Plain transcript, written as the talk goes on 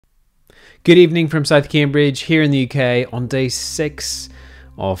Good evening from South Cambridge here in the UK on day 6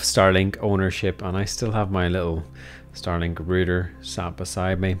 of Starlink ownership, and I still have my little Starlink router sat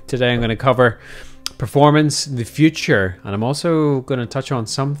beside me. Today I'm going to cover performance, the future, and I'm also going to touch on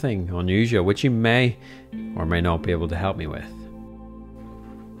something unusual which you may or may not be able to help me with.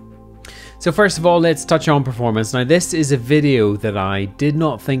 So first of all, let's touch on performance. Now this is a video that I did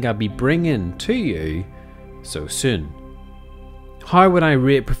not think I'd be bringing to you so soon. How would I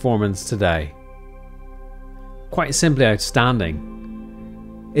rate performance today? Quite simply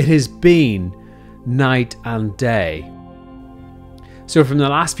outstanding. It has been night and day. So from the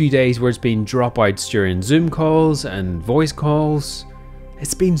last few days where it's been dropouts during Zoom calls and voice calls,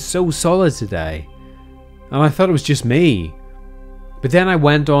 it's been so solid today. And I thought it was just me. But then I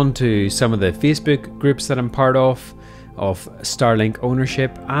went on to some of the Facebook groups that I'm part of Starlink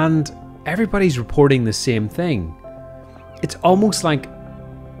ownership, and everybody's reporting the same thing. It's almost like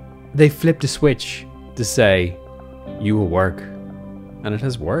they flipped a switch to say, you will work. And it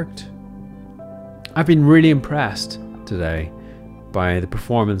has worked. I've been really impressed today by the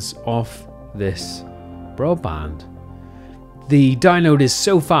performance of this broadband. The download is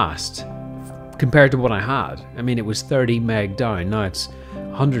so fast compared to what I had. I mean, it was 30 meg down. Now it's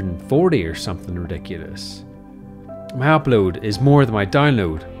 140 or something ridiculous. My upload is more than my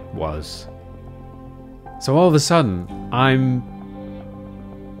download was. So all of a sudden, I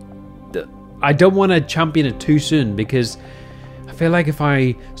don't want to champion it too soon, because I feel like if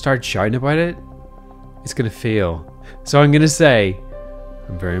I start shouting about it, it's going to fail. So I'm going to say,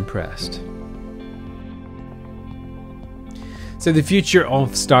 I'm very impressed. So the future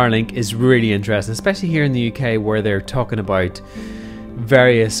of Starlink is really interesting, especially here in the UK, where they're talking about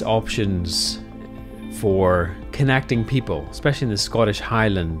various options for connecting people, especially in the Scottish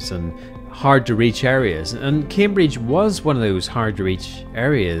Highlands and hard to reach areas, and Cambridge was one of those hard to reach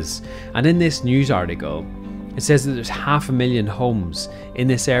areas. And in this news article it says that there's 500,000 homes in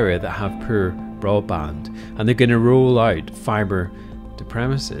this area that have poor broadband, and they're going to roll out fibre to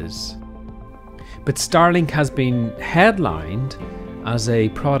premises. But Starlink has been headlined as a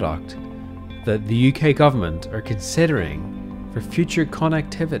product that the UK government are considering for future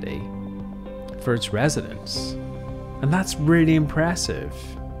connectivity for its residents, and that's really impressive.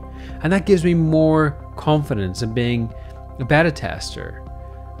 And that gives me more confidence in being a beta tester.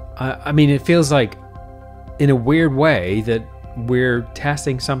 I mean, it feels like, in a weird way, that we're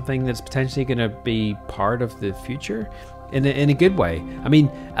testing something that's potentially going to be part of the future in a good way. I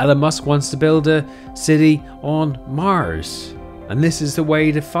mean, Elon Musk wants to build a city on Mars, and this is the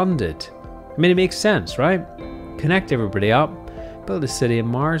way to fund it. I mean, it makes sense, right? Connect everybody up, build a city on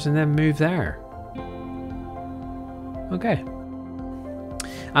Mars, and then move there. Okay.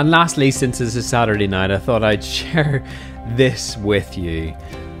 And lastly, since it's a Saturday night, I thought I'd share this with you.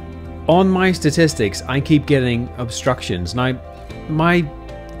 On my statistics, I keep getting obstructions. Now, my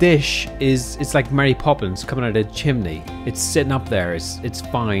dish it's like Mary Poppins coming out of a chimney. It's sitting up there, it's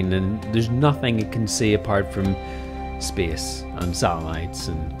fine, and there's nothing it can see apart from space and satellites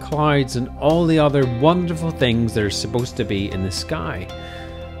and clouds and all the other wonderful things that are supposed to be in the sky.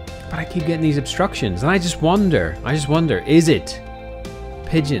 But I keep getting these obstructions, and I just wonder, is it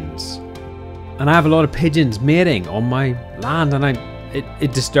pigeons? And I have a lot of pigeons mating on my land, and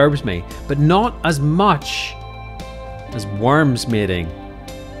it disturbs me, but not as much as worms mating.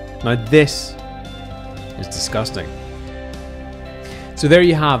 Now this is disgusting. So there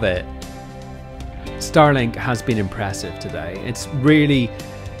you have it. Starlink has been impressive today. It's really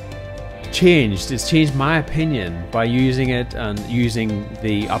changed. It's changed my opinion by using it, and using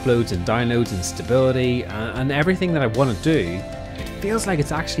the uploads and downloads and stability and everything that I want to do. It feels like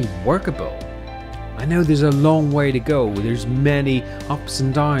it's actually workable. I know there's a long way to go. There's many ups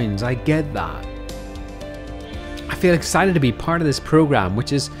and downs. I get that. I feel excited to be part of this program,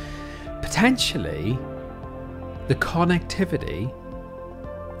 which is potentially the connectivity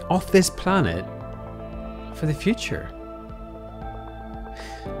of this planet for the future.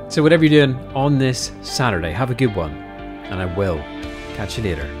 So whatever you're doing on this Saturday, have a good one, and I will catch you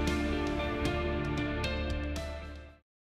later.